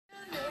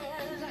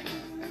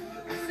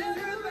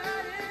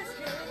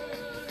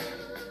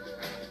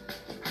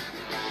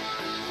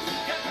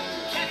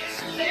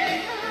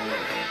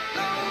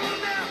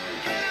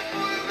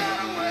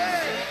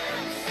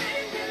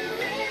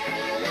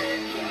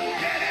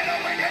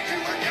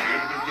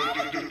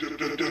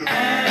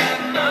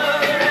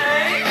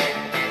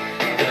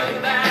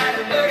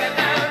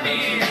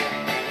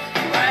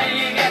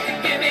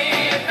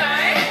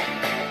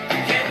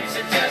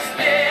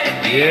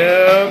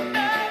Yep.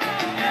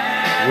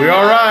 We're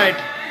all right.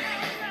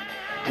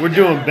 We're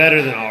doing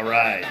better than all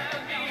right.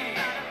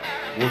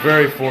 We're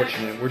very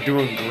fortunate. We're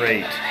doing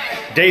great.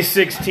 Day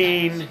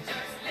 16,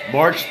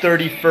 March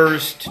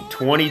 31st,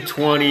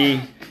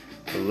 2020,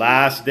 the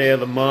last day of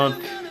the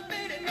month.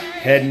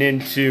 Heading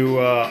into,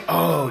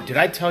 did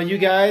I tell you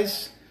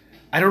guys?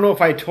 I don't know if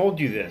I told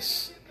you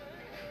this.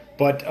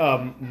 But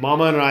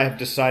Mama and I have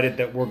decided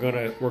that we're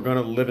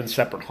gonna live in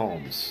separate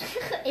homes.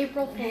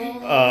 April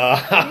Fool.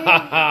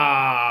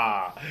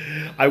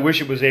 I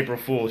wish it was April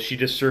Fool's. She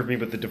just served me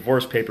with the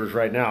divorce papers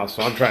right now,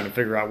 so I'm trying to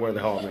figure out where the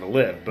hell I'm gonna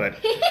live. But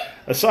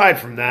aside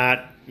from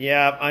that,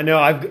 yeah, I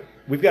know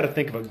we've got to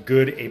think of a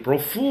good April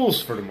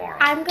Fool's for tomorrow.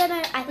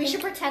 We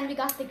should pretend we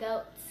got the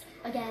goats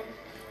again.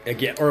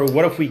 Or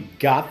what if we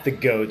got the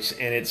goats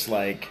and it's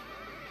like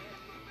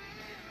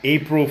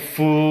April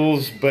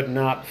Fools, but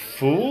not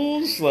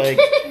fools? Like,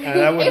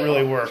 that wouldn't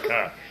really work,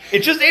 huh?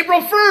 It's just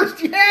April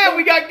 1st! Yeah,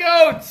 we got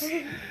goats!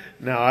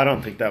 No, I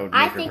don't think that would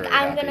make her very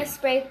I'm happy. gonna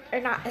spray,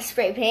 or not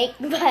spray paint,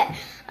 but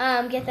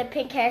get the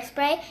pink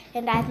hairspray,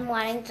 and I've been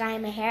wanting to dye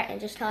my hair, and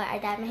just tell her I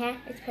dyed my hair.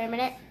 It's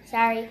permanent.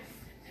 Sorry.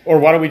 Or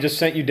why don't we just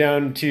send you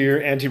down to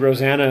your Auntie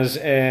Rosanna's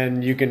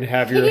and you can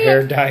have your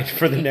hair dyed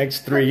for the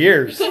next 3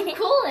 years.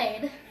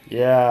 Kool-Aid.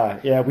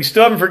 Yeah. We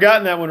still haven't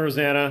forgotten that one,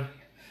 Rosanna,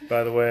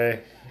 by the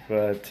way.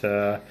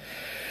 But,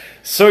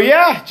 so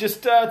yeah,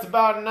 just it's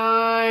about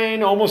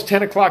 9, almost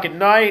 10 o'clock at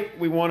night.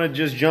 We want to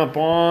just jump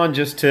on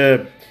just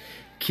to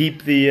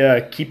keep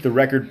the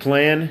record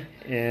playing,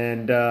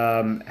 and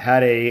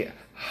had a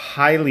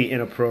highly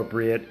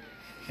inappropriate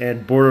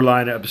and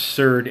borderline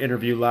absurd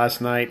interview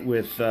last night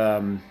with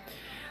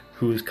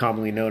who is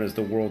commonly known as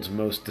the world's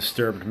most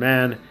disturbed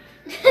man,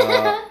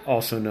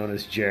 also known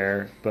as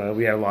Jer. But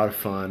we had a lot of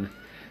fun.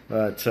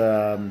 But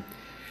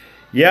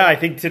yeah, I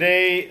think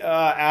today,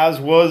 as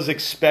was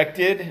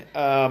expected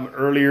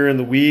earlier in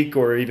the week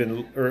or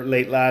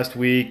late last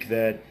week,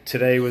 that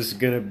today was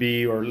going to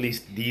be, or at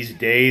least these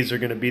days are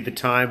going to be the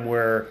time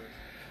where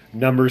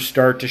numbers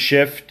start to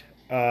shift.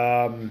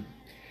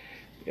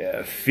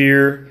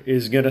 Fear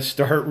is going to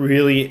start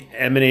really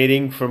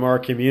emanating from our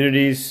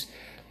communities,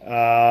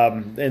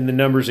 and the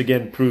numbers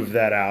again prove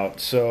that out.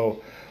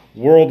 So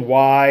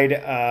worldwide,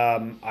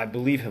 I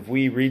believe, have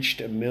we reached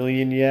 1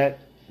 million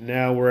yet?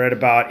 Now we're at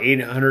about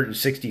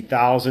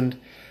 860,000,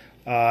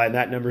 and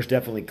that number is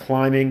definitely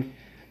climbing.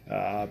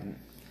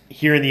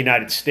 Here in the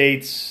United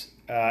States,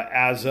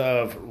 as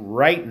of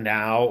right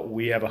now,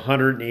 we have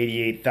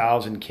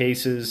 188,000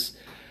 cases,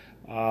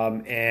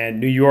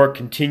 and New York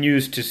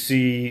continues to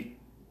see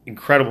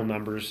incredible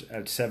numbers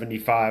at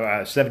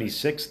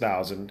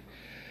 76,000.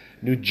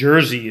 New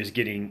Jersey is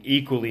getting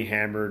equally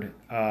hammered,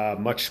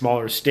 much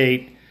smaller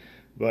state,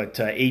 but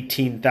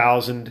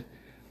 18,000.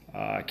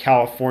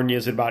 California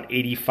is at about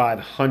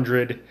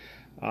 8,500,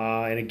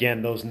 and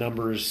again, those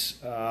numbers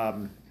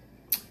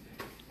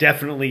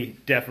definitely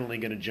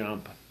going to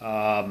jump.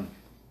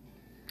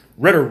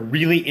 Read a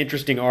really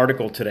interesting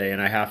article today, and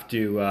I have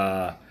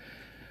to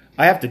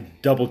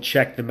double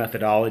check the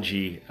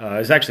methodology.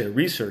 It's actually a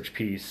research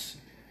piece,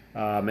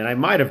 and I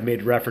might have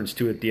made reference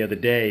to it the other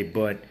day,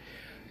 but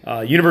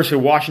University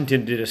of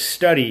Washington did a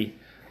study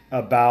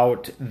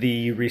about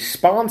the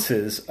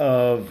responses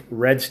of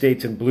red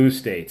states and blue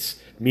states,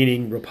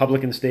 meaning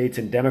Republican states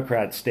and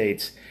Democrat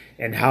states,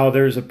 and how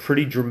there's a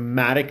pretty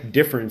dramatic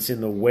difference in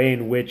the way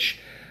in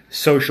which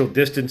social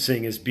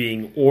distancing is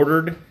being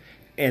ordered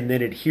and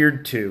then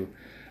adhered to.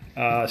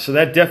 So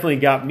that definitely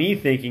got me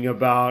thinking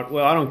about,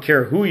 well, I don't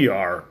care who you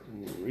are,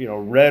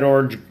 red,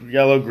 orange,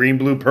 yellow, green,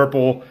 blue,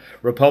 purple,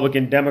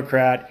 Republican,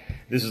 Democrat,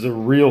 this is a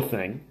real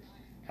thing.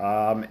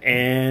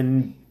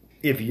 And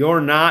if you're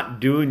not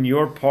doing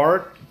your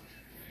part,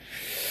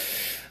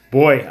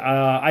 boy,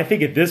 I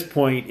think at this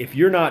point, if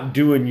you're not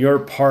doing your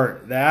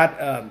part,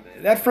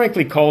 that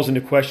frankly calls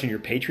into question your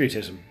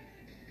patriotism.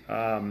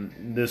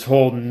 This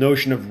whole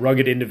notion of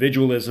rugged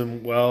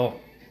individualism, well,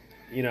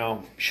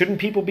 shouldn't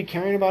people be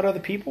caring about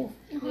other people?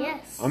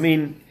 Yes. I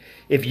mean,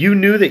 if you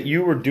knew that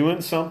you were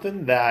doing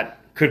something that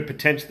could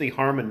potentially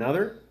harm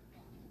another,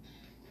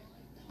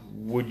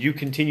 would you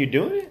continue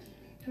doing it?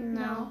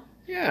 No.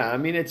 Yeah, I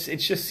mean, it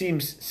just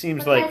seems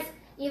Because like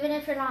even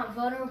if you're not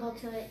vulnerable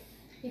to it,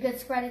 you could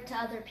spread it to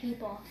other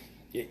people.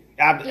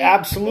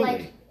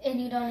 Absolutely.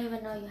 And you don't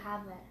even know you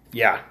have it.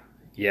 Yeah.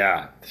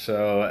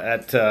 So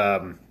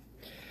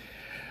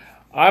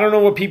I don't know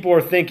what people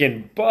are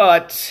thinking,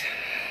 but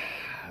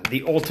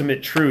the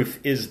ultimate truth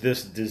is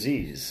this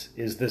disease,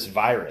 is this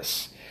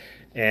virus,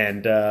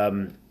 and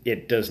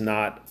it does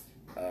not.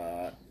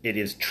 It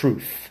is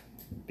truth.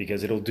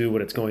 Because it'll do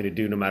what it's going to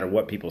do no matter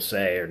what people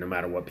say or no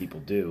matter what people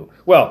do.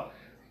 Well,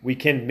 we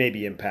can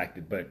maybe impact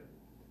it, but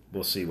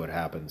we'll see what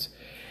happens.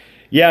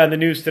 Yeah, in the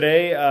news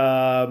today,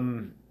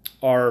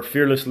 our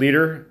fearless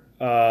leader,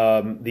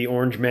 the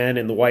orange man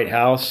in the White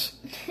House,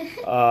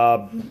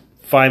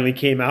 finally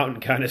came out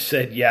and kind of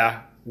said,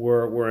 yeah,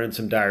 we're in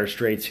some dire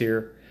straits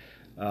here,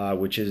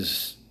 which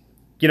is,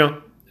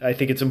 I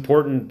think it's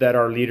important that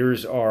our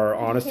leaders are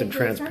honest and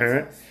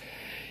transparent.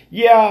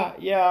 Yeah,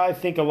 I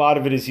think a lot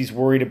of it is he's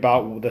worried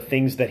about the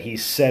things that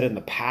he's said in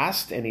the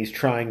past, and he's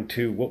trying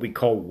to what we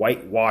call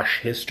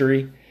whitewash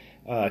history,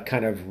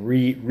 kind of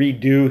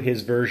redo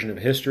his version of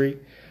history,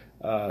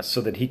 so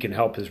that he can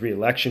help his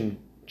reelection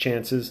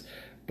chances.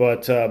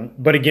 But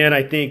again,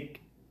 I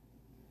think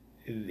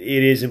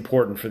it is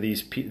important for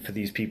these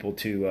people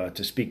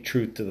to speak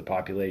truth to the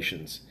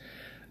populations.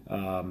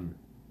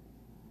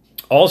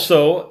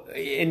 Also,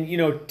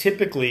 and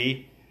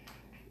typically,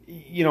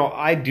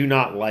 I do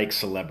not like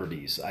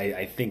celebrities.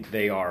 I think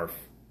they are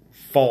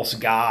false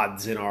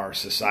gods in our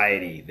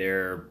society.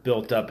 They're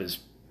built up as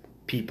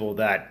people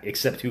that,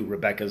 except who,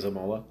 Rebecca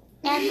Zamola?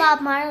 And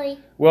Bob Marley.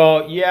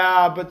 Well,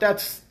 yeah, but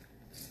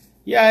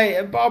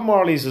Bob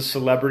Marley's a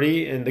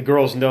celebrity, and the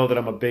girls know that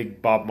I'm a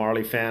big Bob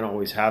Marley fan,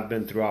 always have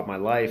been throughout my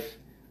life.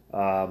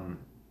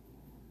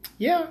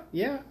 Yeah.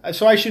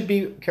 So I should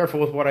be careful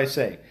with what I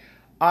say.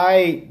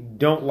 I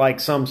don't like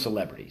some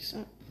celebrities.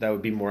 That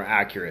would be more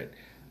accurate.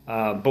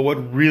 But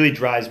what really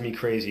drives me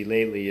crazy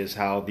lately is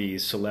how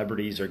these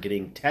celebrities are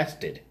getting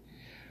tested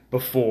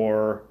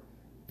before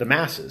the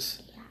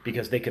masses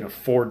because they can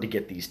afford to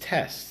get these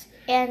tests.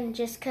 And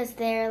just because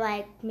they're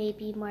like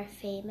maybe more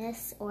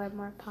famous or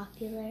more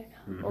popular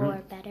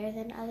or better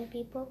than other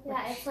people, which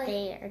it's like,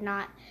 they are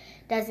not,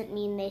 doesn't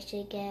mean they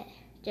should get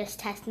just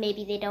tested.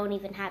 Maybe they don't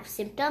even have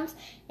symptoms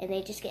and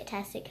they just get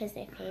tested because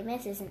they're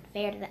famous. Isn't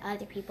fair to the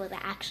other people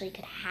that actually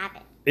could have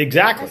it.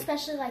 Exactly.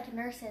 especially like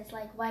nurses.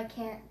 Like, why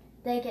can't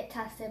they get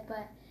tested,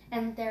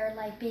 and they're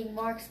like being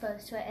more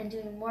exposed to it and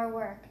doing more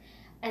work,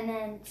 and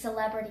then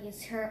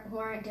celebrities who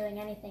aren't doing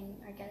anything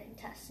are getting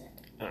tested.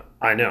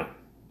 I know,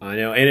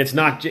 and it's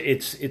not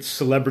it's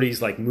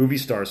celebrities like movie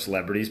star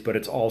celebrities, but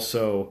it's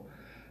also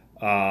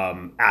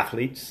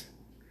athletes.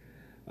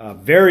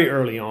 Very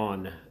early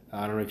on,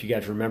 I don't know if you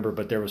guys remember,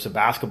 but there was some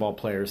basketball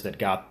players that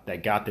got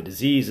the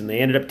disease, and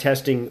they ended up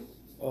testing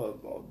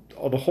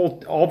all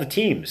the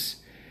teams.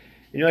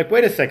 And you're like,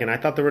 wait a second, I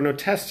thought there were no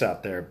tests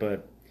out there,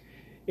 but.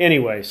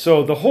 Anyway,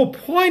 so the whole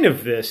point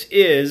of this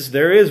is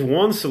there is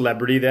one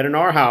celebrity that in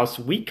our house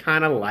we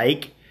kind of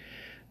like.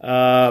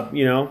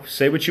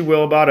 Say what you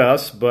will about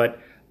us, but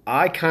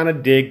I kind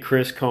of dig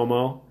Chris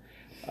Como,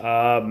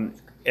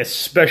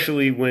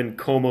 especially when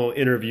Como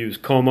interviews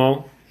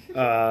Como.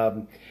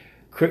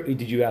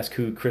 Did you ask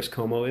who Chris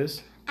Como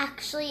is?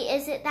 Actually,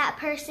 is it that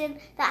person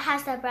that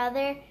has their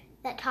brother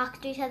that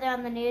talk to each other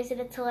on the news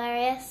and it's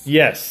hilarious?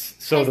 Yes.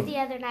 So the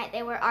other night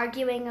they were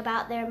arguing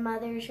about their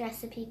mother's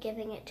recipe,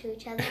 giving it to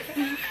each other.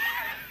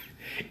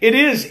 It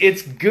is.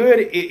 It's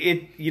good.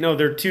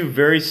 They're two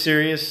very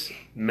serious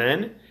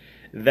men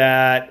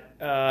that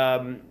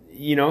can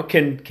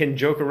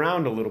joke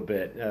around a little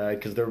bit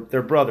because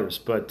they're brothers.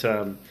 But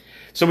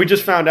so we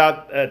just found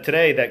out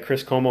today that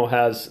Chris Como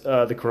has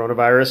the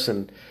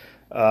coronavirus,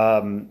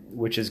 and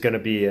which is going to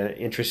be an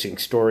interesting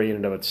story in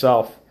and of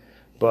itself.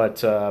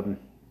 But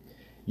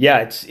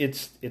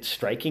it's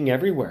striking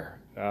everywhere.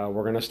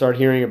 We're going to start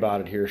hearing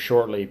about it here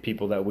shortly,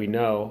 people that we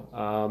know.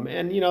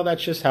 And,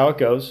 that's just how it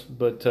goes.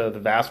 But the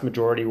vast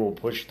majority will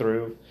push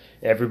through.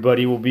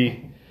 Everybody will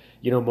be,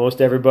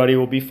 most everybody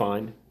will be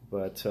fine.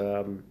 But,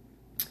 so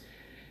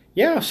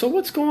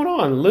what's going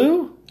on,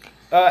 Lou?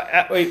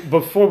 Wait,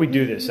 before we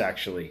do this,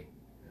 actually,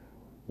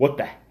 what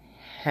the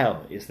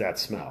hell is that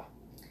smell?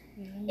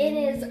 It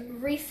is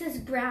Reese's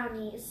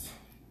Brownies.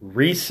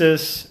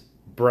 Reese's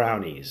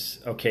Brownies.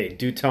 Okay,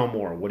 do tell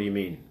more. What do you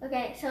mean?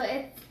 Okay, so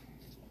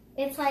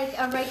it's like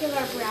a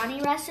regular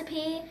brownie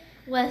recipe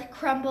with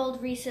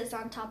crumbled Reese's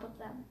on top of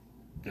them.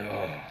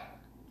 Oh.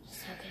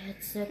 So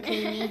good, so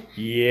creamy.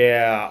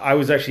 Yeah, I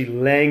was actually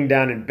laying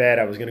down in bed.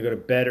 I was going to go to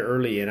bed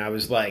early, and I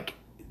was like,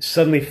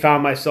 suddenly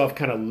found myself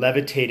kind of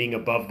levitating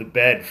above the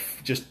bed,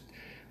 just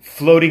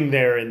floating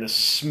there in the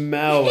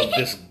smell of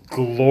this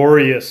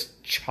glorious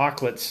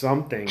chocolate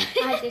something.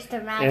 I just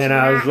imagine. And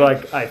I was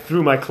like, I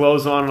threw my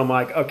clothes on, and I'm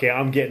like, okay,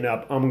 I'm getting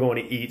up. I'm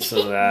going to eat some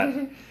of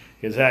that.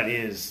 Because that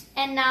is...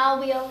 And now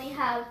we only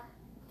have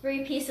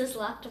 3 pieces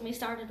left, and we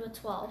started with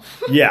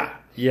 12. Yeah.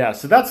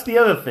 So that's the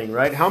other thing,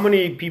 right? How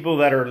many people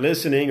that are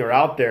listening or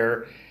out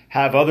there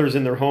have others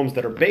in their homes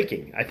that are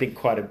baking? I think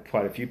quite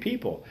a few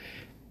people.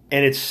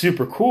 And it's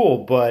super cool,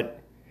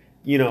 but,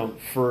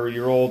 for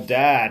your old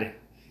dad,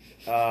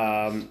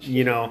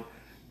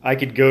 I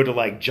could go to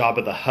like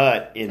Jabba the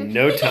Hutt in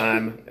no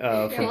time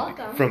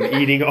from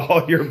eating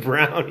all your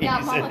brownies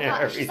and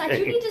everything. She's like,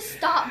 you need to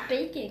stop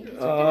baking because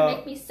you're going to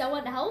make me so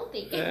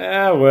unhealthy.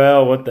 Yeah,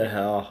 well, what the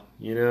hell,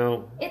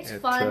 It's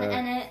fun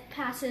and it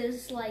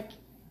passes like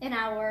an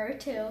hour or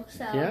two.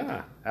 So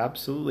yeah,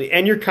 absolutely,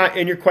 and you're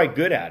quite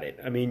good at it.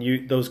 I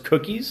mean, those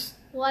cookies.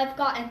 Well, I've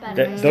gotten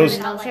better. Those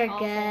are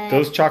good.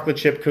 Those chocolate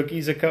chip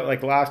cookies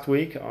like last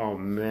week. Oh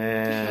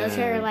man, those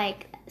are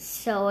like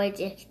so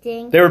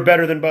addicting. They were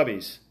better than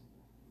Bubby's.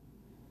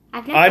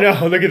 I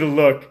know. Look at the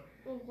look.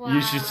 Wow.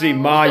 You should see,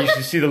 Ma. You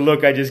should see the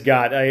look I just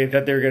got. I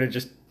thought they were gonna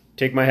just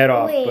take my head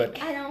off. Wait,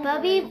 but I don't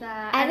Bubby, believe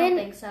that. I don't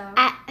think so.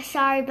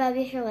 Sorry,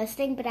 Bubby, for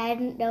listening, but I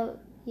didn't know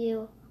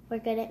you we're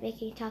good at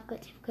making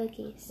chocolate chip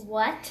cookies.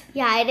 What?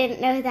 Yeah, I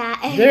didn't know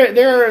that.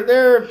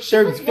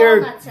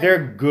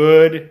 They're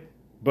good,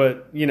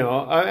 but you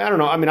know, I don't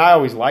know. I mean, I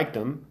always liked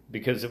them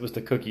because it was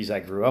the cookies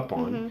I grew up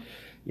on. Mm-hmm.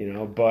 You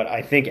know, but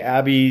I think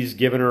Abby's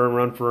giving her a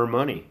run for her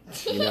money.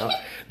 You know,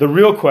 the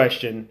real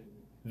question,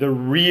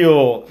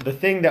 the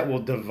thing that will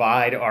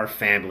divide our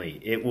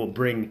family, it will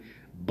bring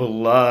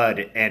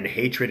blood and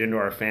hatred into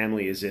our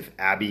family, is if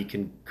Abby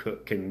can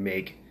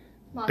make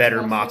better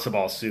matzo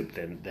ball soup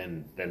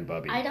than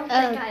Bubby. I don't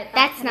Oh, think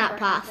that's not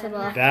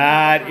possible.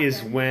 That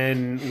is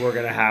when we're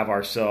gonna have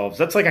ourselves.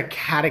 That's like a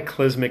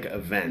cataclysmic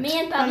event. Me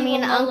and I Bubby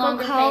mean, will no Uncle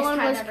longer Colin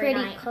FaceTime was every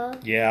pretty night. cool.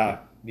 Yeah.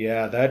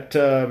 That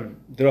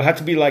there'll have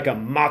to be like a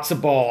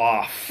matzo ball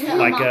off,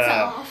 like Matzo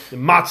a off.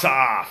 matzo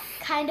off.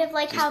 Kind of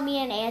like how me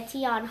and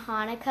Auntie on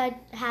Hanukkah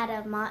had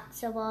a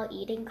matzo ball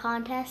eating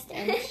contest,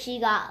 and she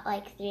got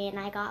like 3 and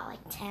I got like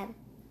 10.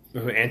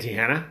 Who, Auntie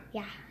Hannah?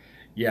 Yeah.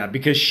 Yeah,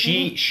 because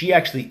she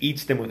actually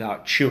eats them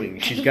without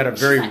chewing. She's got a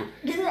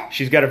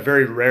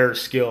very rare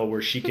skill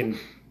where she can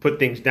put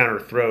things down her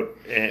throat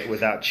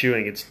without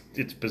chewing. It's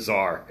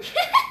bizarre.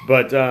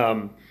 But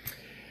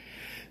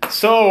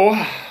so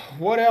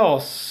what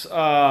else?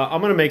 I'm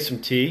gonna make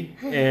some tea,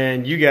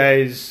 and you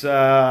guys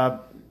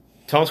tell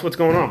us what's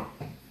going on.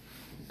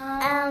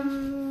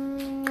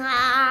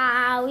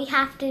 We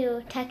have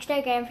to text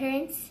our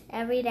grandparents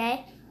every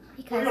day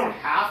because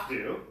have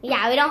to.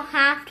 yeah, we don't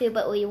have to,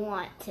 but we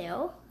want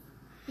to.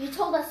 You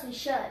told us we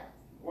should.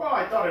 Well,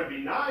 I thought it'd be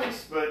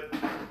nice, but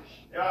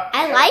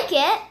I like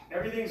it.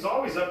 everything's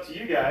always up to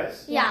you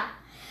guys. Yeah.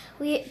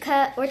 We're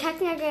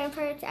texting our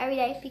grandparents every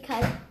day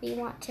because we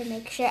want to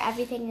make sure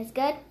everything is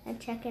good and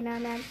check in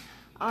on them.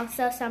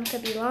 Also, some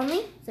could be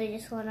lonely, so we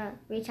just want to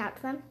reach out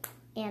to them.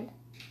 And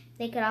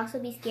they could also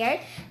be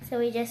scared, so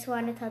we just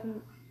want to tell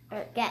them,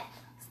 or get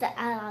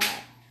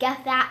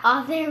that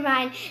off their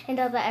mind and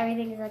tell them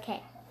everything is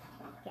okay.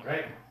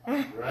 Right.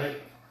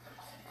 Right.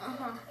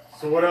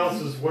 So what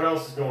else is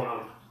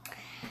going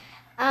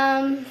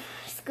on?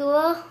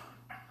 School.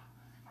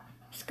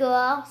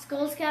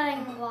 School's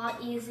getting a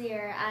lot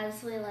easier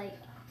as we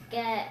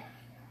get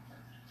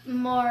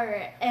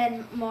more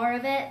and more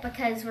of it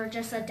because we're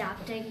just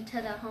adapting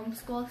to the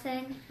homeschool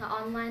thing, the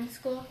online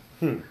school.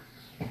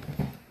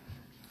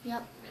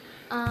 Yep.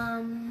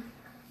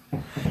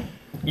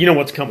 You know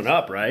what's coming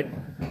up, right?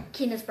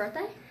 Keena's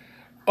birthday?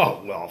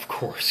 Oh, well, of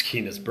course,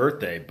 Keena's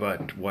birthday,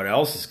 but what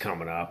else is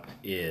coming up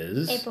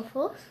is... April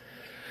Fool's.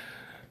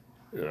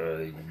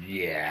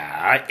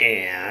 Yeah,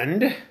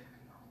 and...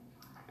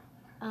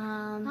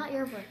 Not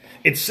your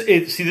birthday.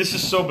 See, this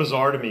is so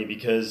bizarre to me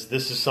because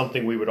this is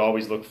something we would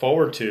always look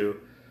forward to,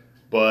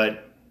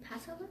 but...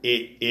 Passover?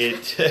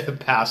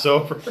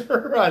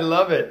 Passover? I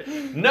love it.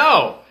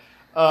 No!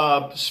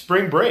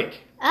 Spring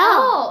break.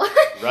 Oh!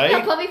 Right?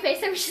 Yeah, Bubby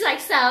FaceTime, she's like,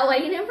 so, what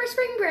are you doing for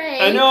spring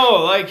break? I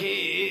know, like,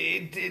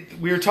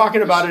 we were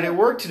talking about it at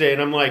work today,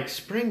 and I'm like,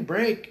 spring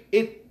break,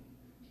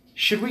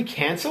 should we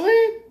cancel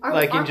it? Aren't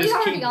we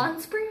already on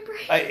spring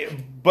break?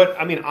 But,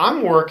 I mean,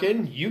 I'm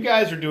working, you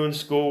guys are doing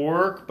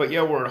schoolwork, but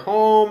yeah, we're at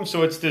home,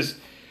 so it's this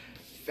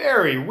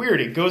very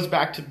weird. It goes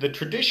back to the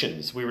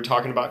traditions. We were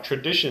talking about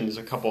traditions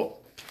a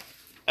couple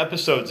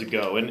episodes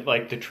ago, and,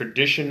 like, the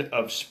tradition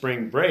of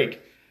spring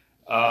break,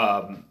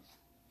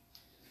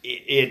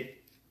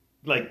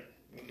 like,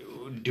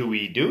 do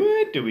we do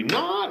it? Do we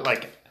not?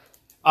 Like,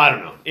 I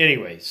don't know.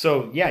 Anyway,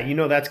 so yeah, you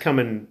know that's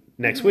coming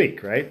next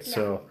week, right? Yeah.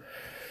 So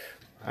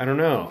I don't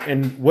know.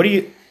 And what do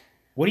you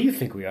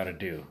think we ought to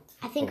do?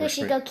 I think over we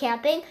should spring? go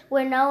camping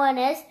where no one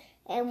is,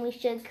 and we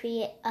should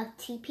create a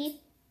teepee.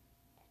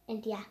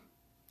 And yeah.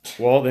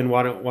 Well, then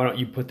why don't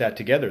you put that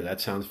together? That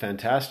sounds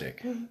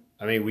fantastic.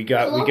 I mean, we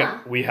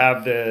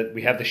have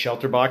the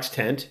shelter box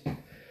tent.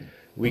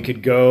 We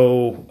could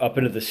go up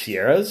into the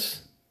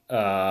Sierras.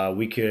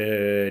 We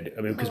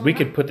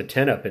could put the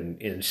tent up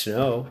in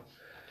snow.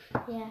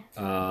 Yeah.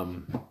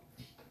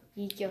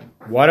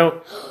 Why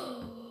don't?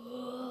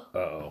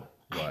 Uh-oh.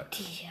 What?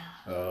 Idea.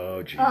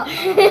 Oh, geez.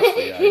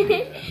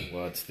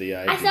 What's the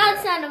idea? I saw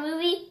this on a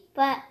movie,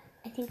 but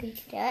I think we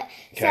should do it.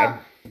 Okay.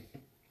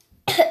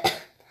 So,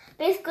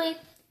 basically,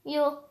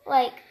 you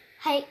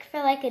hike for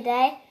a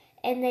day,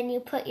 and then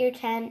you put your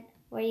tent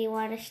where you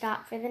want to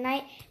stop for the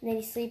night, and then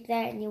you sleep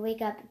there, and you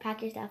wake up and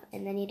pack your stuff,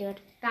 and then you do it.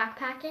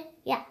 Backpacking?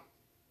 Yeah.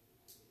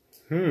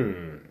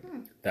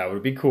 That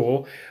would be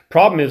cool.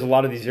 Problem is, a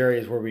lot of these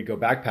areas where we go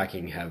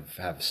backpacking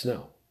have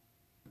snow.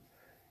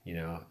 You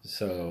know,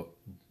 so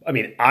I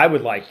mean, I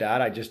would like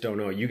that. I just don't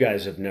know. You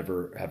guys have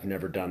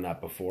never done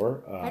that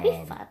before. That'd be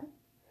fun.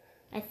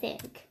 I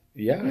think.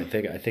 Yeah, I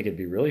think it'd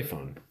be really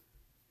fun.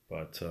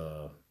 But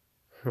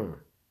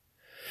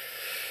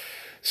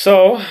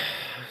So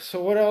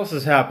what else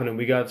is happening?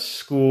 We got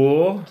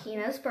school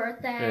Keena's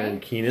birthday.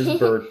 and Keena's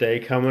birthday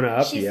coming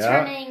up. She's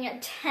turning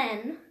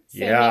 10.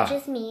 Same age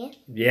as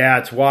me. Yeah,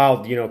 it's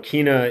wild. You know,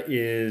 Keena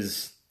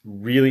is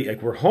really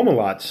we're home a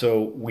lot,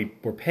 so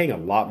we're paying a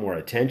lot more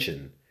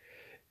attention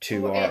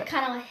to It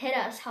kind of hit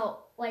us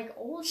how like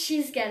old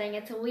she's getting.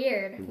 It's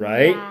weird.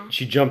 Right? Yeah.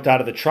 She jumped out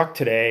of the truck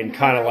today and And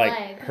kind of her like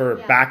leg, her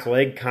yeah. back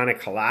leg kind of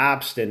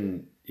collapsed,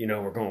 and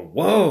we're going,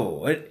 whoa,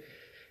 what?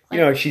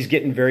 She's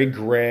getting very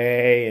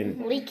gray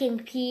and Leaking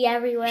pee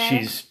everywhere.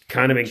 she's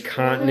kind of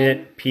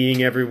incontinent, peeing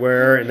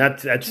everywhere, and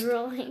that's.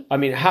 drooling. I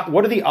mean,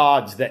 what are the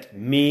odds that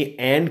me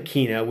and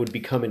Kina would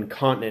become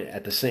incontinent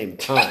at the same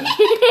time?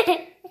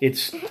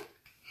 It's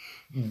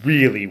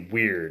really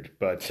weird,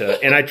 but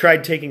and I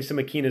tried taking some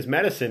of Kina's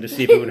medicine to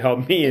see if it would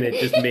help me, and it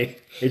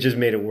just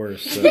made it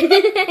worse. So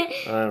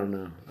I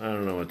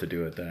don't know what to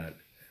do with that.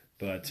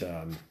 But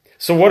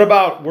so what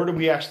about, where did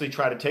we actually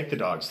try to take the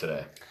dogs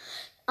today?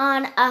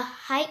 On a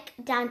hike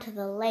down to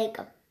the lake,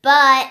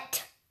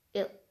 but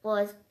it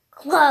was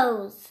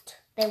closed.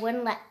 They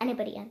wouldn't let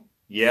anybody in.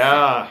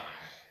 Yeah.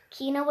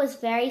 Kina was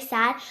very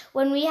sad.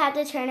 When we had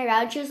to turn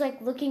around, she was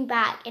like looking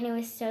back, and it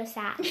was so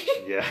sad.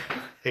 Yeah.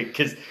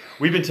 Because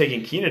we've been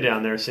taking Kina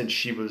down there since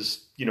she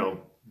was,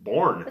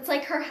 born. It's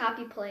like her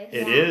happy place.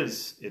 It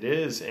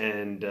is.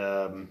 And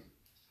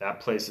that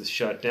place is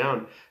shut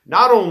down.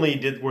 Not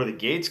only were the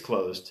gates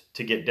closed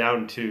to get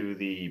down to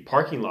the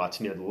parking lots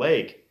near the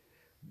lake,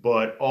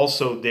 but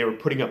also they were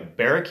putting up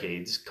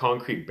barricades,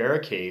 concrete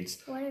barricades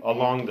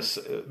along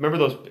the. Remember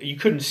those? You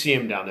couldn't see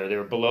them down there. They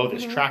were below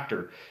this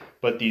tractor,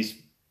 but these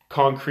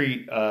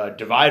concrete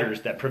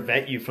dividers that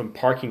prevent you from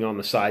parking on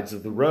the sides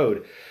of the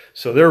road.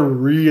 So they're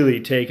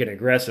really taking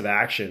aggressive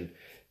action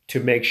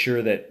to make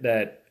sure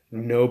that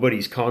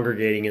nobody's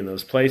congregating in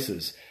those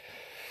places.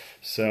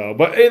 So,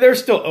 but they're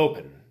still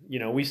open.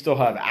 We still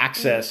have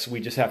access.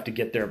 We just have to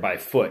get there by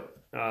foot.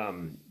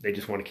 They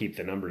just want to keep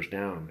the numbers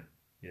down.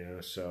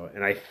 So,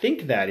 and I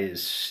think that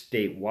is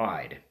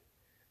statewide.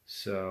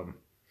 So,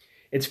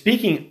 and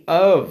speaking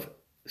of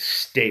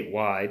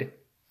statewide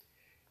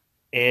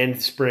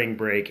and spring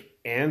break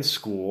and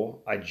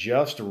school, I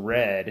just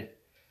read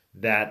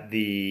that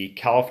the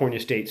California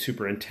State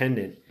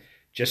Superintendent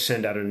just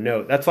sent out a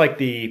note. That's like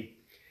the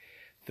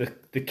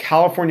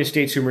California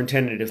State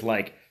Superintendent is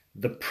like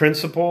the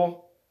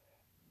principal.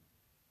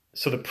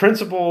 So the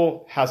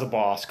principal has a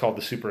boss called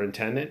the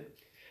superintendent.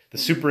 The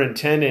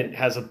superintendent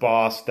has a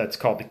boss that's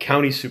called the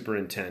county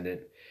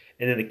superintendent.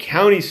 And then the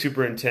county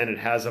superintendent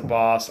has a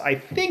boss. I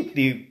think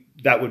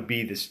that would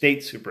be the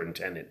state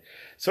superintendent.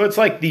 So it's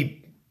like the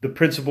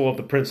principal of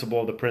the principal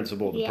of the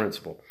principal of the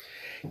principal.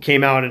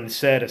 Came out and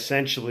said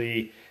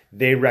essentially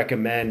they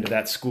recommend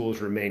that schools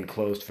remain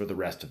closed for the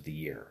rest of the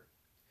year.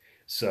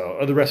 So,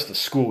 or the rest of the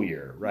school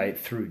year, right,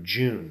 through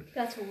June.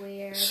 That's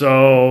weird.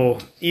 So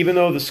even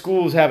though the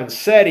schools haven't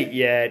said it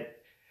yet,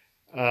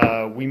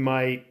 we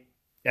might,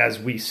 as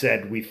we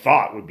said, we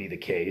thought would be the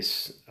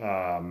case.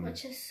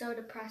 Which is so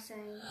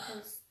depressing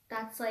because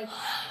that's like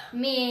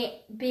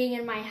me being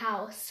in my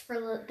house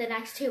for the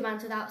next 2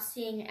 months without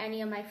seeing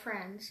any of my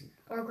friends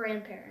or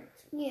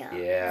grandparents. Yeah.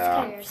 Yeah.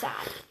 It's kind of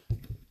sad.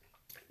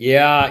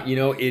 Yeah,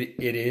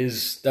 it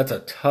is. That's a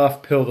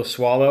tough pill to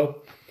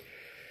swallow.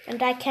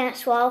 And I can't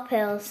swallow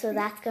pills, so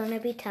that's going to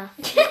be tough.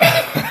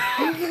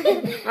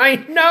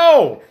 I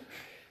know.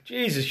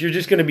 Jesus, you're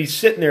just going to be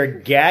sitting there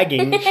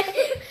gagging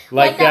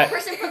like that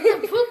person from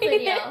the poop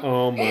video.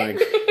 Oh my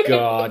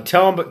God!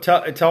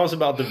 Tell us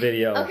about the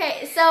video.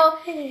 Okay, so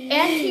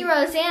Auntie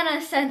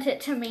Rosanna sent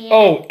it to me.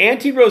 Oh,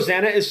 Auntie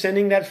Rosanna is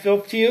sending that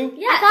filth to you?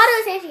 Yes. I thought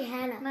it was Auntie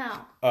Hannah. No.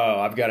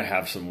 Oh, I've got to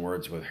have some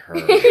words with her.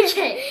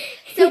 Okay,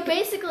 so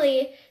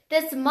basically,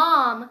 this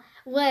mom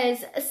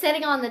was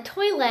sitting on the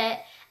toilet,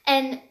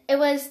 and it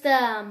was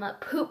the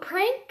poop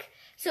prank.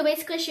 So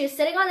basically, she was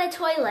sitting on the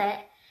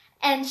toilet,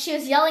 and she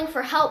was yelling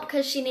for help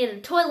because she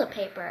needed toilet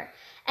paper.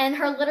 And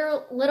her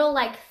little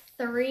like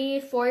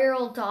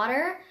 3-4-year-old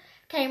daughter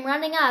came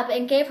running up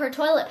and gave her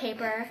toilet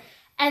paper.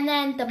 And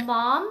then the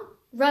mom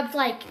rubbed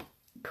like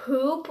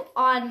poop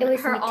on her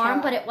Nutella.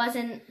 arm, but it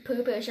wasn't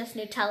poop, it was just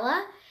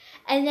Nutella.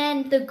 And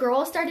then the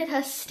girl started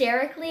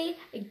hysterically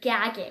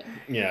gagging.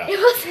 Yeah. It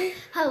was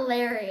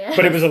hilarious.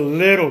 But it was a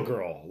little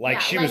girl. Like,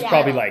 Yeah, she like was that.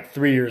 probably like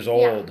 3 years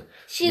old.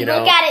 She'd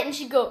look at it and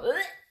she'd go, ugh.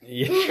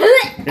 Yeah.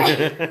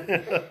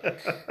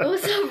 It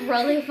was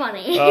really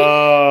funny.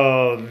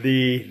 Oh,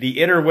 the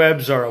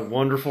interwebs are a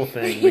wonderful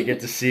thing. We get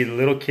to see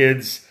little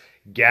kids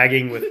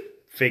gagging with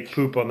fake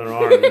poop on their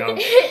arm.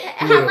 It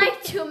had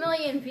like 2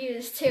 million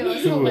views too. It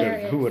was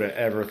hilarious. Who would have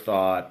ever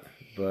thought?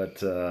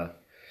 But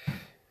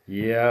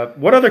yeah.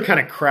 What other kind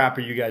of crap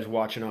are you guys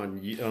watching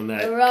on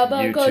that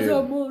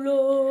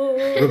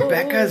YouTube?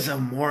 Rebecca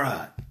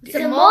Zamora.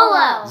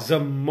 Zamolo.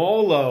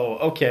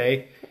 Zamolo.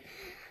 Okay.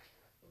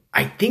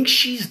 I think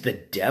she's the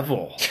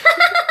devil. The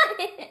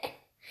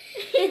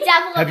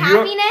devil of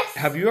happiness?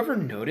 Have you ever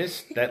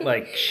noticed that,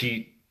 like,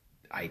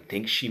 I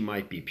think she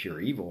might be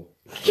pure evil.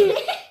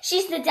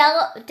 She's the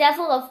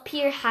devil of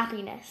pure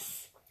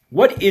happiness.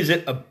 What is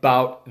it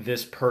about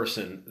this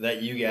person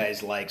that you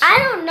guys like so I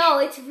much? don't know.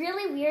 It's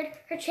really weird.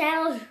 Her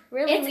channel is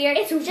really weird.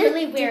 It's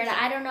really weird.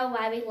 I don't know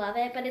why we love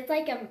it, but it's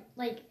like kind of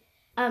like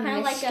a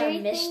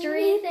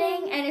mystery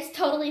thing, and it's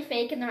totally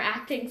fake, and their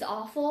acting's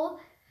awful.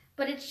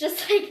 But it's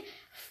just like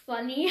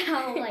funny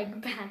how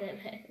like bad it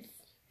is.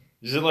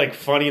 Is it like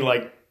funny,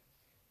 like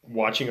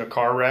watching a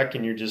car wreck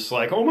and you're just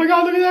like, oh my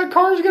God, look at that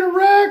car's gonna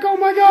wreck. Oh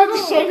my God,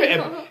 it's so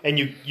good. And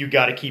you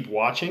got to keep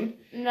watching.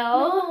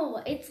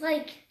 No, it's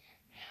like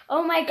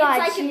Oh my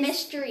God. it's like a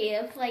mystery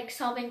of like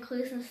solving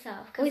clues and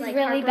stuff. 'Cause, With like,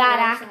 really Harper bad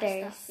loves that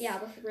actors. stuff. Yeah,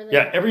 with really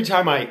Yeah, bad every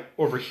time I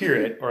overhear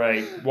it or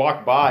I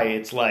walk by,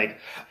 it's like,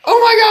 oh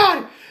my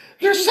God,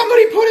 there's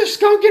somebody put a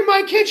skunk in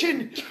my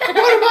kitchen. What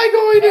am I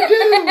going to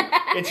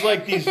do? It's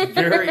like these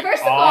very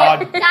First of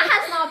odd. all, that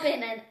has not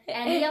been in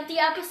any of the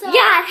episodes.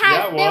 Yeah, it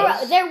has. Yeah, it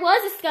was. There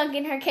was a skunk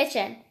in her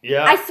kitchen.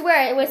 Yeah. I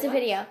swear it was a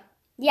video.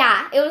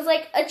 Yeah, it was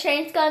like a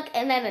trained skunk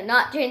and then a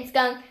not trained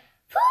skunk.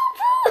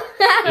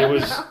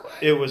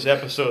 It was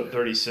episode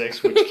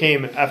 36, which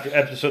came after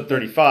episode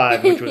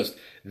 35, which was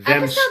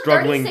them Episode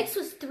struggling. 36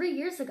 was 3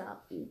 years ago.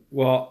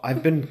 Well,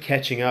 I've been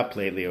catching up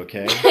lately,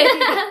 okay?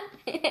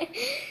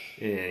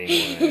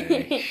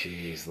 Anyway,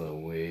 jeez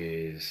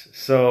Louise.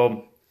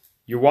 So,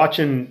 you're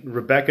watching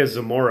Rebecca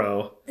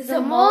Zamora,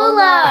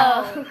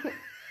 Zamolo.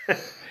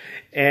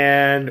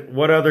 and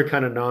what other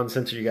kind of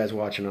nonsense are you guys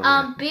watching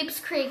on there?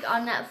 Beeps Creek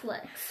on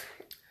Netflix.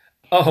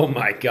 Oh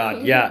my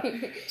God, yeah.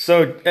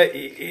 So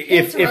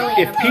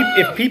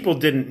if people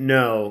didn't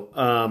know,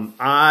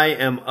 I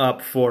am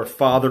up for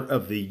Father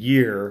of the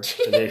Year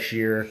this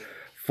year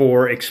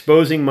for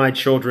exposing my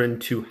children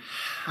to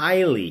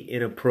highly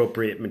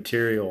inappropriate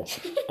material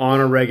on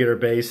a regular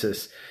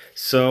basis.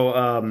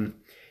 So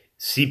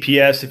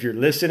CPS, if you're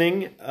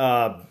listening,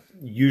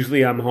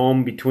 usually I'm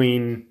home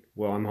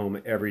I'm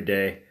home every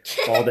day,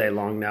 all day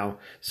long now.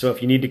 So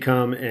if you need to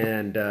come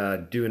and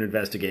do an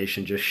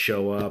investigation, just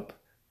show up.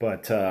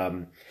 But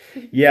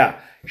yeah,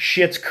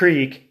 Schitt's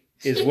Creek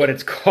is what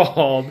it's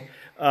called,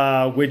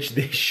 which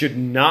they should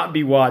not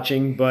be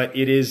watching, but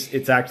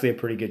it's actually a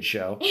pretty good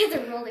show. It's a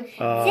really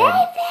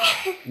fun.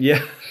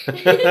 Yeah.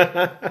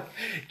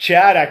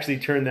 Chad actually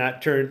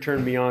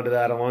turned me on to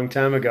that a long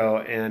time ago,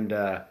 and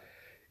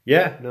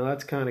yeah, no,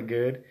 that's kind of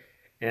good.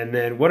 And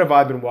then what have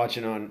I been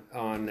watching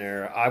on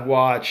there? I've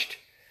watched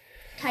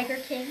Tiger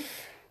King.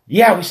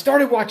 Yeah, we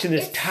started watching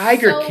this It's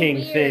Tiger so King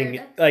weird. thing,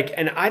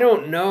 and I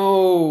don't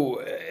know.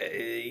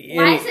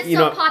 Why is it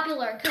so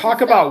popular? 'Cause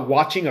Talk it's about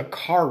watching a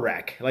car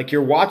wreck. Like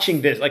you're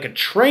watching this, like a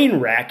train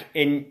wreck,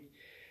 and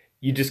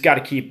you just got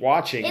to keep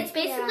watching. It's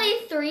basically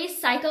 3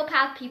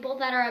 psychopath people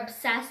that are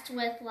obsessed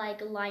with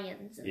like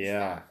lions and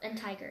stuff and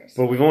tigers.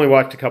 But we've only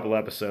watched a couple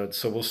episodes,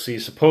 so we'll see.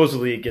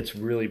 Supposedly it gets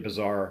really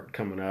bizarre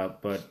coming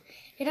up, but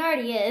It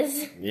already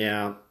is.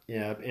 yeah.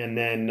 And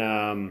then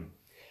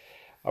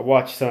I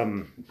watched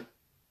some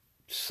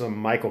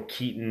Michael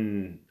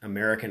Keaton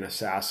American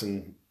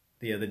Assassin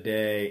the other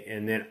day,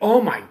 and then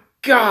oh my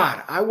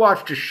God, I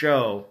watched a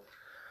show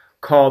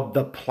called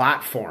The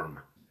Platform,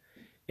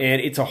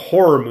 and it's a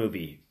horror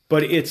movie,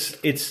 but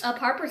it's Up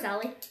Harper's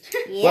Alley.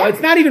 well,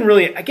 it's not even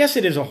really. I guess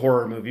it is a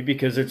horror movie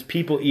because it's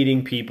people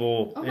eating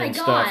people Oh my and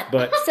God. stuff.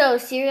 But So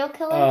serial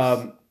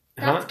killers.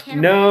 That's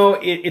cannibalism. no,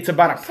 it's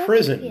about a so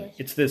prison.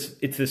 confused.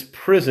 It's this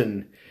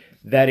prison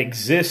that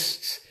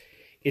exists.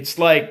 It's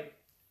like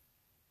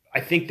I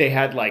think they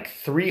had like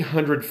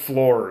 300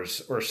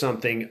 floors or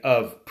something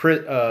of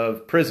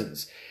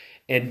prisons,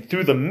 and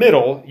through the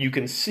middle you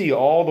can see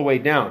all the way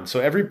down. So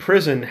every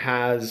prison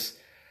has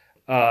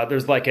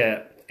there's like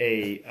a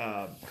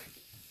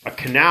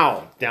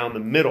canal down the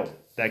middle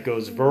that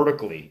goes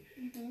vertically.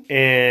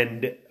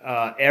 And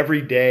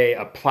every day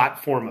a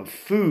platform of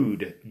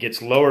food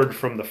gets lowered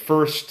from the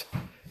first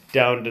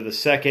down to the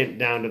second,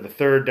 down to the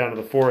third, down to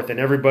the fourth, and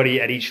everybody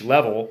at each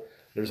level,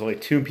 there's only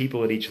 2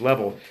 people at each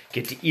level,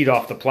 get to eat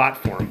off the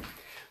platform.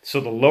 So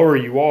the lower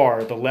you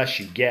are, the less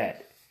you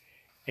get.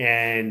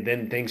 And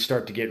then things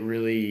start to get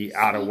really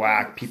out of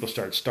whack. People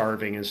start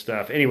starving and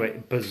stuff.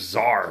 Anyway,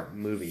 bizarre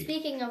movie.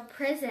 Speaking of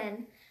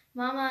prison,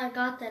 Mama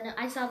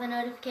I saw the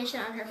notification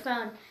on her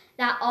phone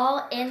that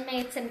all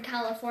inmates in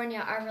California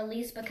are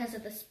released because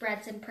of the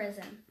spreads in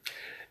prison.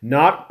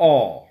 Not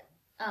all.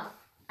 Oh,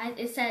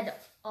 it said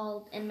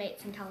all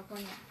inmates in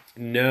California.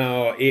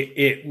 No,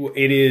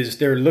 it is.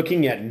 They're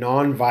looking at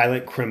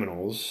non-violent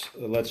criminals.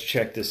 Let's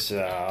check this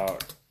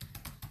out.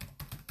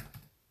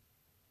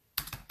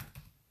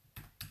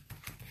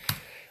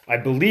 I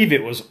believe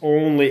it's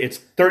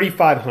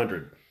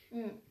 3,500.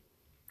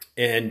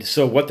 And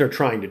so what they're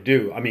trying to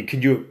do, I mean,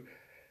 could you,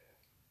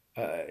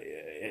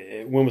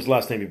 when was the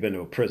last time you've been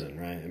to a prison,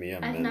 right? I mean, you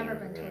haven't I've been never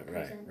there, been to a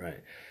prison. Right.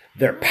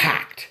 They're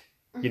packed.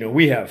 You know,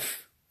 we have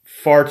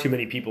far too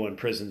many people in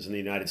prisons in the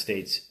United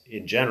States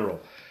in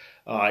general.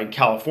 In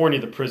California,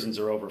 the prisons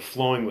are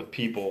overflowing with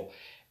people.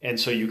 And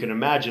so you can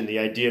imagine the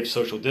idea of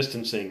social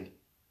distancing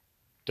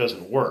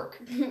doesn't work.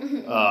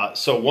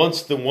 So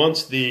once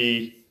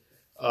the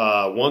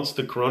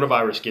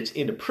coronavirus gets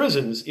into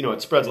prisons, you know,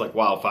 it spreads like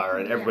wildfire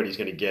and everybody's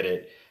going to get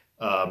it.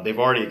 They've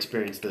already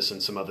experienced this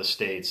in some other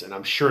states, and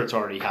I'm sure it's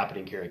already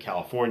happening here in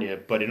California.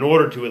 But in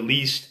order to at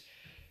least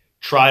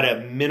try to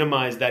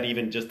minimize that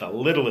even just the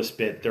littlest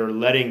bit, they're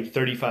letting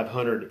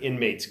 3,500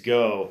 inmates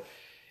go.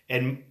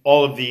 And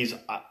all of these,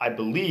 I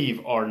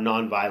believe, are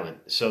nonviolent.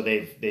 So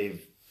they've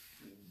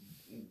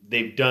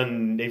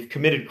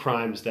committed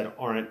crimes that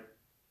aren't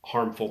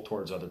harmful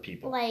towards other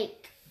people.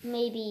 Like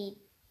maybe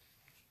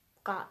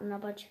gotten a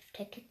bunch of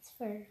tickets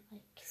for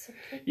like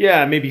something.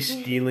 Yeah, maybe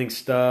stealing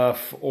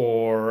stuff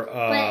or.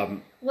 But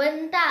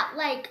wouldn't that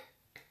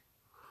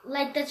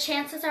like the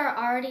chances are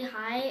already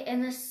high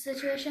in this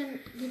situation?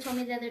 You told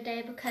me the other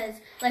day because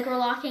like we're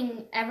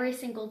locking every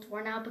single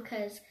door now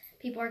because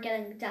people are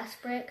getting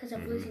desperate because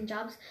of losing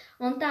jobs.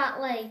 Won't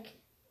that like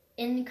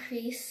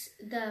increase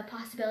the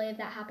possibility of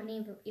that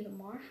happening even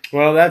more?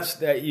 Well, that's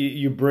that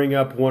you bring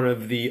up one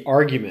of the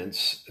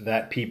arguments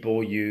that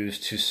people use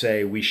to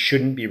say we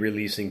shouldn't be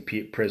releasing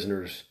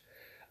prisoners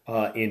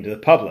into the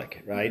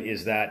public, right?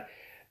 Is that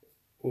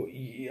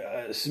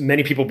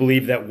many people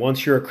believe that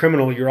once you're a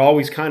criminal, you're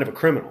always kind of a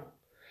criminal.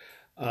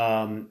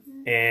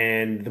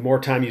 And the more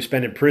time you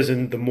spend in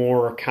prison, the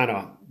more kind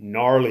of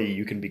gnarly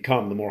you can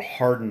become, the more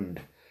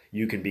hardened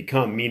you can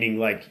become, meaning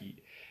like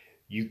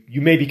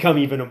you may become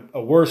even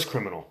a worse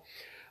criminal.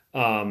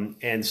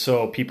 And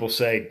so people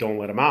say, don't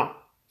let them out.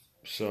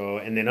 So,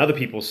 and then other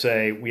people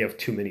say we have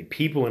too many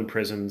people in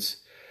prisons,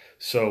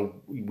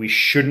 so we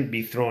shouldn't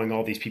be throwing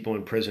all these people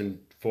in prison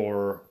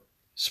for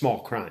small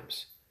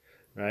crimes.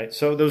 Right,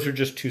 so those are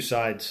just two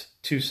sides,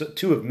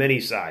 two of many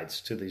sides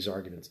to these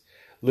arguments.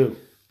 Lou,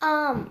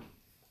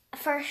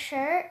 For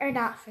sure or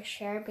not for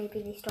sure,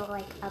 maybe they stole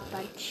like a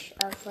bunch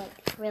of like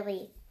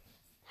really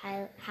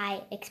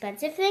high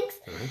expensive things.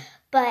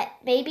 But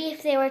maybe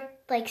if they were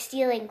like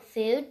stealing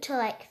food to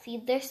like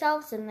feed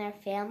themselves and their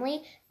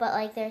family, but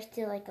like they're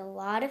stealing a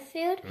lot of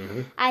food,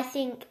 I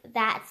think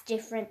that's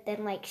different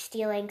than like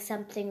stealing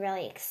something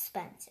really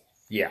expensive.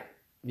 Yeah.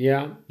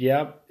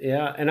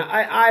 And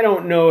I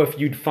don't know if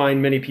you'd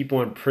find many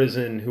people in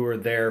prison who are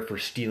there for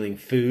stealing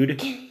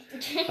food.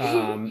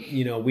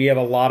 We have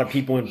a lot of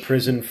people in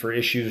prison for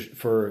issues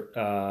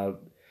for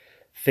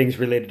things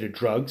related to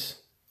drugs.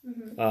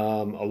 A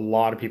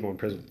lot of people in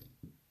prison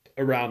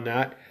around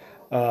that.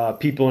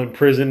 People in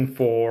prison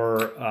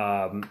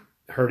for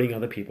hurting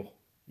other people.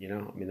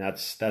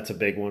 That's a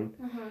big one.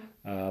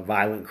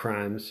 Violent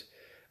crimes.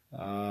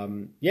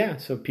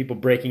 So people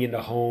breaking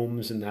into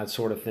homes and that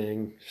sort of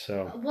thing.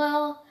 So,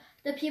 well,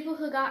 the people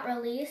who got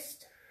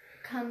released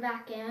come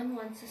back in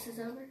once this is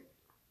over?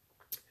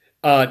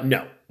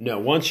 No.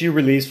 Once you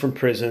release from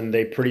prison,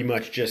 they pretty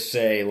much just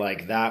say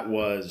like that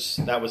was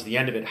the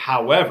end of it.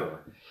 However,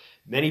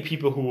 many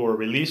people who are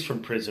released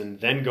from prison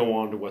then go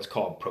on to what's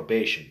called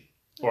probation,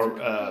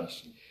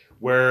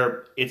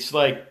 where it's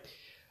like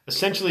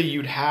essentially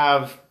you'd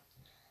have.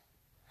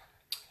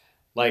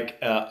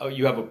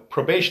 You have a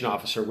probation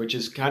officer, which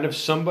is kind of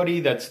somebody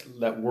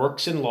that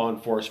works in law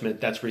enforcement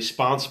that's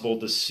responsible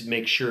to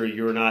make sure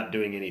you're not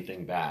doing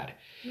anything bad.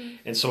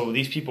 And so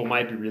these people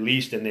might be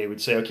released and they would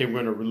say, okay, we're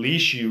going to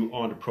release you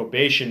onto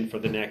probation for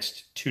the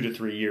next 2 to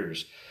 3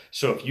 years.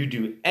 So if you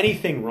do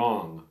anything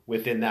wrong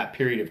within that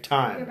period of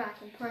time,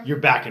 you're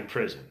back in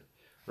prison.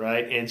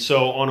 Right? And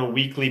so on a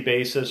weekly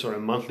basis or a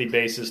monthly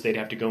basis, they'd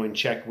have to go and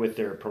check with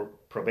their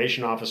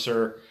probation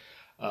officer.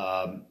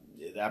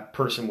 That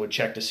person would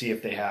check to see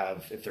if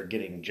they're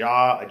getting a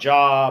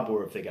job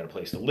or if they got a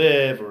place to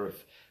live or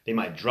if they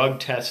might drug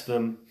test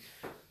them.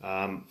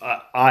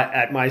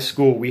 At my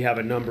school, we have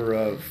a number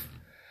of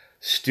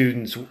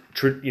students,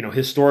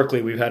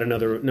 historically we've had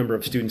another number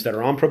of students that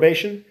are on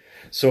probation.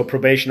 So a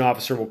probation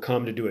officer will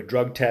come to do a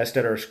drug test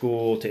at our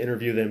school to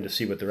interview them to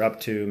see what they're up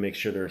to, make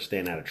sure they're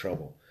staying out of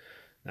trouble,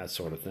 that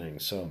sort of thing.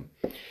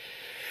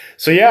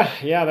 So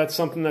yeah, that's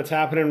something that's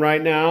happening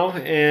right now.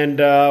 And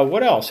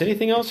what else?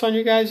 Anything else on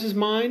your guys'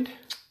 mind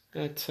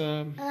that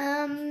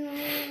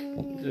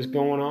is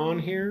going on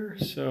here?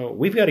 So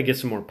we've got to get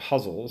some more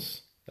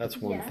puzzles. That's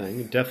one thing.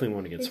 We definitely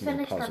want to get some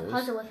more puzzles. We finished our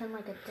puzzle within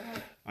like a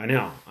day. I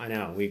know.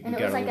 We and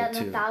got it was like a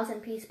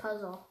 1,000-piece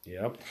puzzle.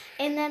 Yep.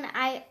 And then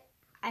I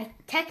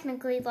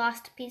technically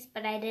lost a piece,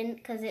 but I didn't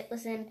because it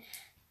was in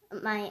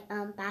my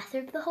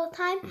bathroom the whole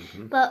time.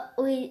 But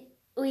we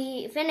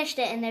finished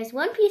it, and there's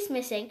one piece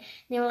missing. And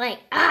they were like,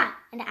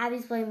 and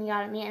Abby's blaming it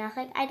on me, and I was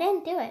like, I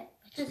didn't do it.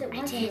 Because it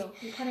was you.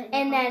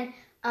 And then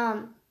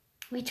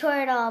we tore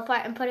it all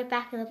apart and put it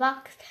back in the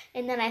box.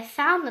 And then I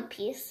found the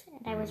piece,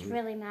 and I was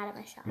really mad at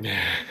myself.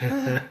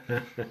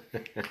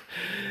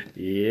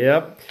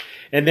 Yep.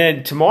 And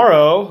then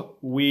tomorrow,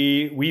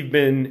 we've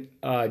been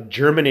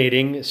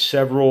germinating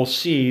several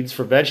seeds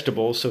for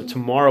vegetables. So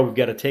tomorrow we've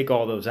got to take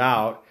all those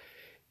out,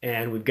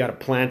 and we've got to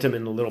plant them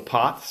in the little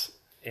pots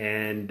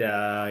and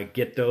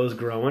get those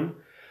growing.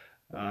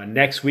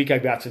 Next week,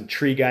 I've got some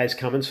tree guys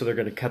coming, so they're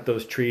going to cut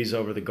those trees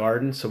over the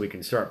garden so we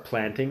can start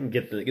planting,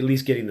 at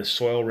least getting the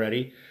soil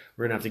ready.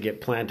 We're going to have to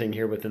get planting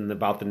here within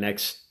about the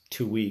next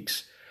 2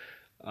 weeks.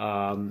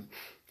 And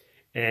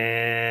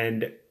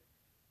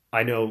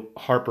I know,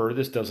 Harper,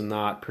 this does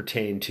not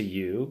pertain to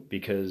you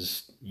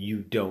because you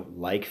don't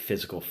like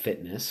physical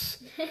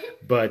fitness.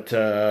 But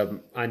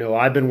I know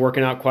I've been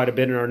working out quite a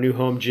bit in our new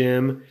home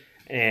gym.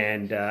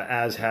 And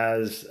as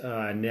has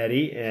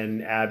Nettie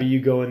and Abby, you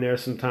go in there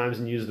sometimes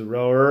and use the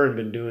rower and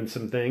been doing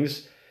some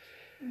things.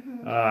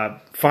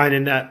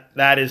 Finding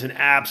that is an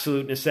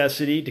absolute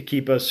necessity to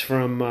keep us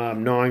from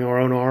gnawing our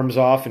own arms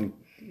off and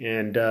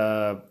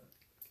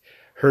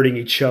hurting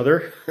each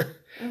other.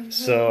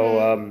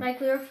 So, like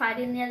we were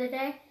fighting the other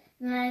day,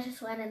 and then I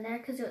just went in there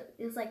because it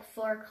was like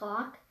 4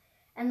 o'clock,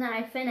 and then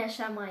I finished.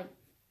 I'm like,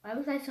 why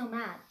was I so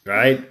mad?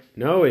 right?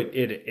 No,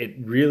 it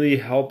really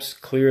helps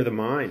clear the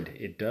mind.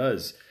 It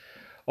does.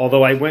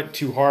 Although I went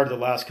too hard the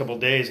last couple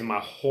of days, and my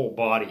whole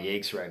body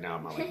aches right now.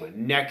 My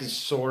neck is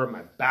sore,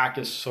 my back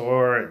is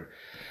sore, and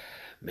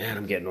man,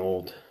 I'm getting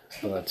old.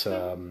 But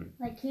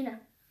Like, you know.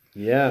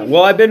 yeah,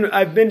 well, I've been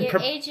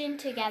You're aging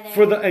together.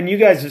 and you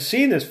guys have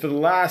seen this for the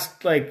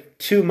last like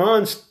 2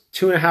 months,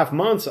 2.5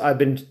 months. I've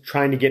been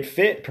trying to get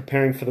fit,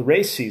 preparing for the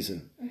race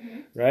season,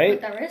 right?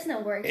 But there is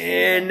no race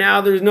And now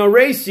there's no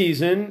race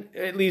season,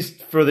 at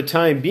least for the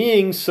time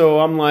being. So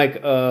I'm like,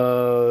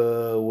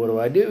 what do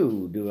I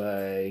do? Do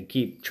I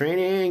keep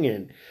training?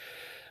 And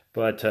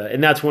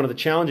that's one of the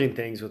challenging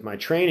things with my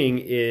training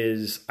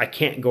is I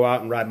can't go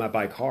out and ride my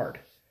bike hard,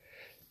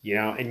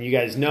 and you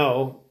guys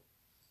know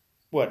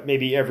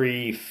maybe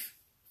every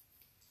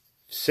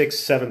 6th,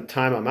 7th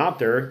time I'm out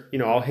there,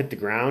 I'll hit the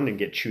ground and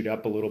get chewed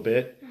up a little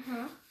bit.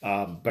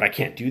 But I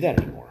can't do that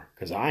anymore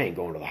because I ain't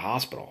going to the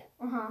hospital.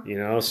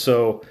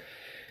 So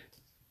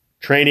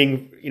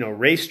training,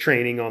 race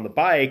training on the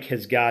bike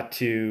has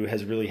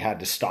really had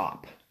to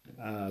stop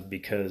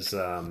because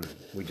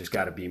we just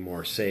got to be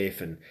more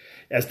safe. And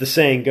as the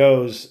saying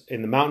goes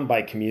in the mountain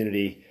bike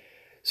community,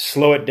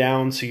 slow it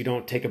down so you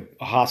don't take a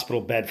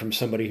hospital bed from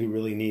somebody who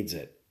really needs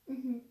it.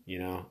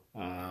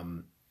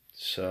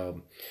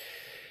 So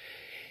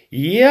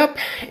yep.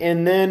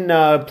 And then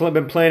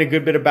been playing a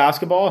good bit of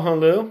basketball, huh,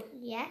 Lou?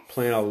 Yes.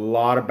 Playing a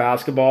lot of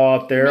basketball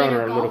out there on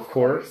our little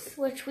court.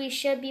 Which we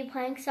should be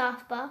playing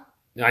softball.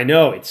 I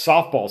know it's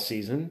softball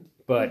season,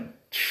 but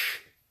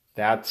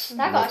that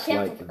got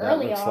canceled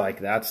early looks on. like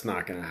that's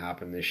not going to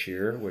happen this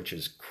year, which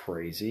is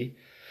crazy.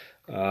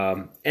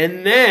 And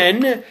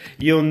then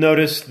you'll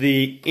notice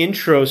the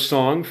intro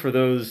song for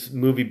those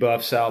movie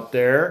buffs out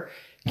there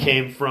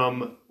came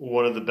from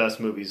one of the best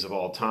movies of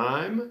all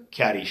time,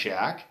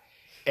 Caddyshack.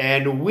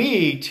 And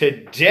we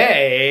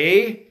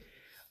today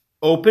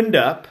opened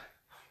up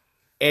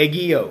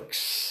Eggy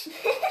Oaks,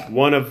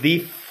 one of the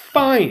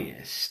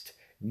finest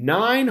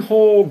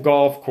 9-hole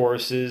golf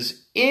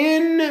courses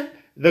in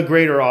the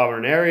greater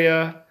Auburn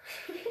area.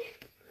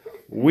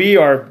 We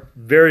are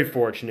very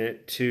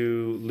fortunate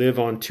to live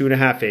on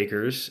 2.5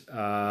 acres.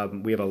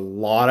 We have a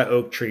lot of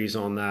oak trees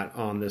on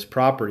this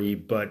property,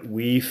 but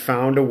we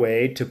found a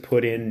way to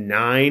put in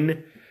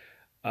 9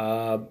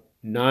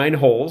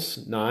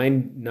 holes,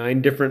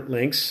 nine different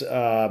lengths,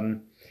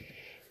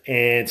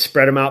 and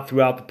spread them out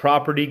throughout the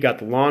property. Got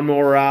the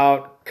lawnmower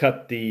out,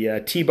 cut the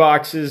tee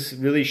boxes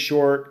really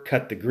short,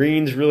 cut the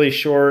greens really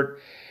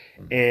short,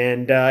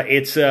 and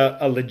it's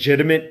a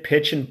legitimate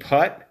pitch and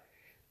putt.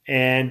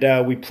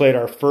 And we played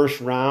our first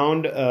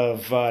round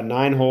of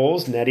 9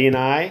 holes. Nettie and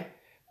I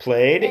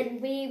played.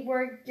 And we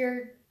were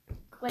your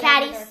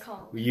Caddies. they're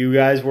called. You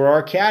guys were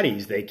our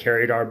caddies. They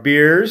carried our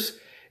beers.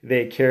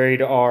 They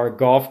carried our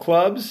golf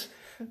clubs.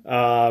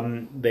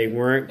 They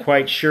weren't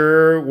quite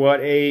sure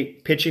what a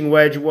pitching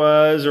wedge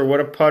was or what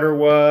a putter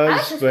was. I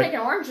was just picking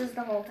oranges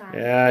the whole time.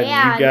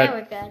 Yeah, they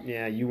were good.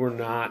 Yeah, you were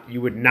not.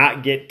 You would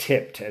not get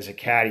tipped as a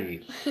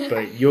caddy,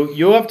 but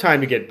you'll have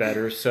time to get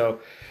better. So,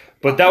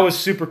 but that was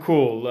super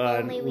cool.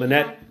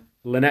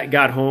 Lynette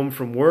got home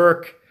from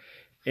work,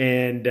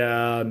 and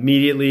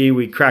immediately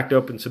we cracked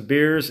open some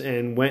beers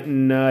and went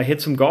and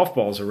hit some golf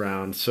balls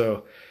around.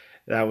 So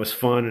that was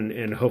fun,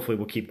 and hopefully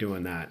we'll keep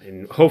doing that.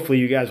 And hopefully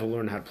you guys will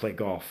learn how to play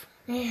golf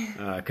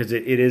because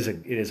it is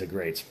a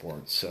great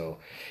sport. So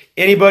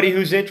anybody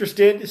who's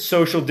interested,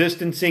 social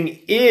distancing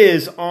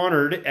is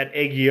honored at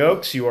Eggy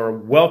Oaks. You are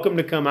welcome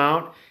to come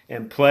out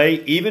and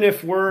play, even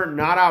if we're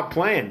not out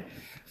playing.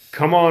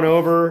 Come on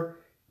over.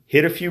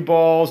 Hit a few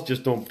balls,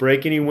 just don't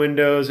break any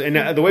windows. And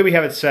the way we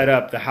have it set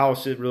up, the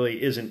house it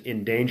really isn't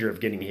in danger of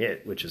getting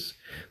hit, which is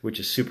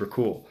super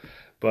cool.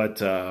 But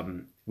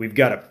we've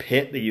got a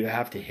pit that you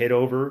have to hit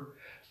over.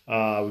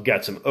 We've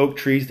got some oak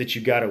trees that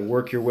you got to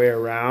work your way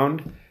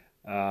around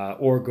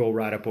or go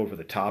right up over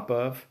the top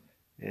of,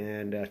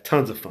 and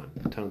tons of fun.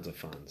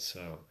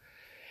 So.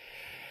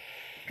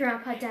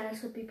 Grandpa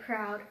Dennis would be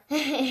proud.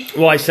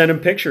 Well, I sent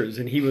him pictures,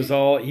 and he was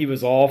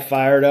all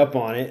fired up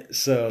on it.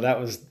 So that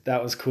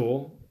was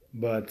cool.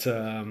 But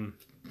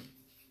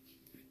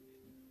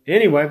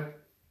anyway,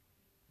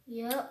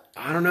 Yep.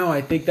 I don't know.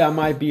 I think that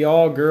might be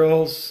all,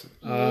 girls.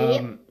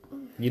 Yep.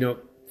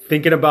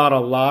 Thinking about a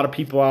lot of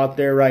people out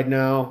there right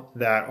now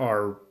that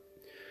are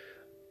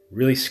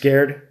really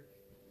scared.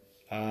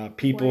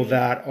 People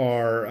that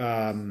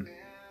are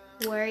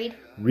Worried.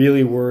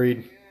 really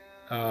worried.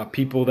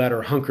 People that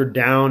are hunkered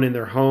down in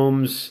their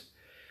homes,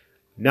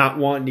 not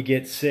wanting to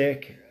get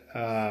sick.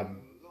 Our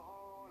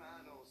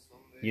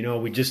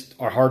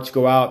hearts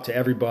go out to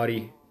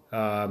everybody.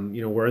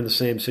 We're in the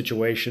same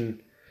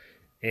situation,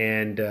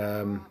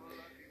 and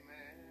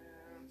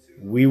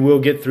we will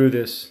get through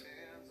this.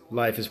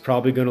 Life is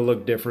probably going to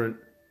look different.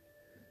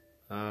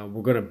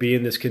 We're going to be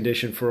in this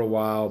condition for a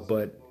while,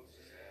 but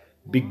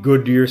be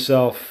good to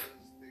yourself.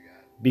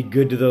 Be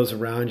good to those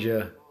around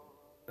you.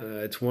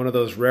 It's one of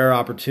those rare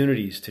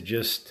opportunities to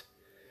just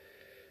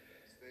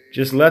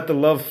let the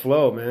love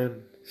flow,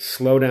 man.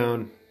 Slow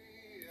down.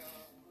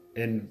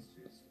 And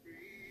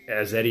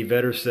as Eddie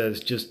Vedder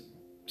says, just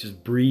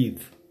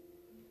breathe.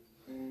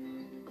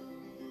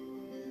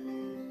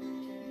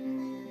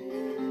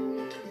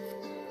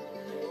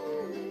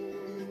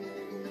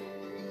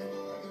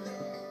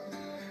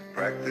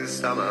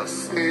 Practice on my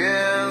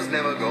sins,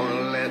 never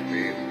gonna let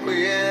me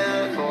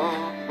win.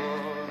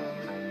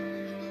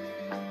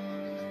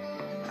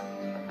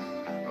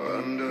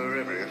 Under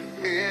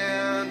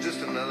everything,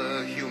 just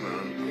another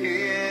human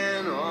being.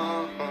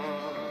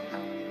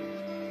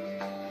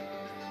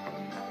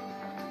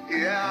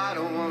 Yeah, I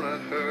don't wanna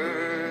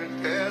hurt.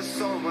 There's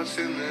so much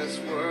in this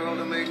world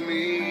to make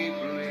me bleed.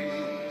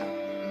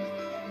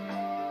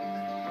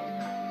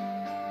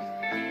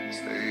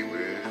 Stay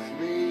with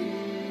me.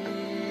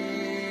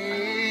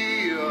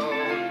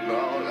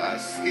 I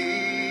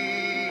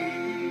see.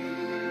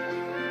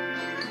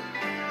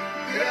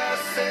 Did I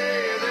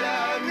say that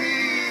I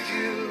need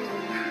you?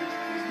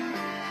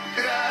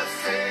 Did I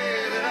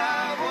say that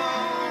I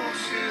want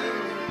you?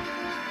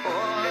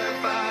 Or if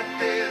I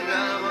did,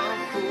 I'm a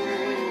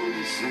fool,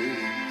 you see.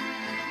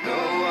 No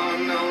one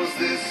knows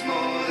this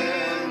more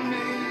than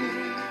me.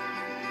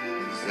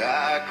 As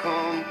I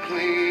come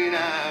clean,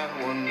 I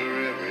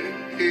wonder every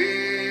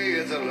day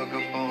as I look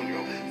upon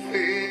your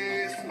face.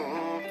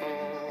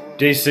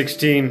 Day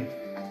 16,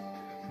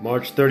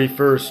 March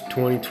 31st,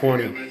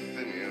 2020.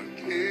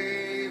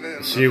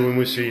 See you when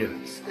we see you.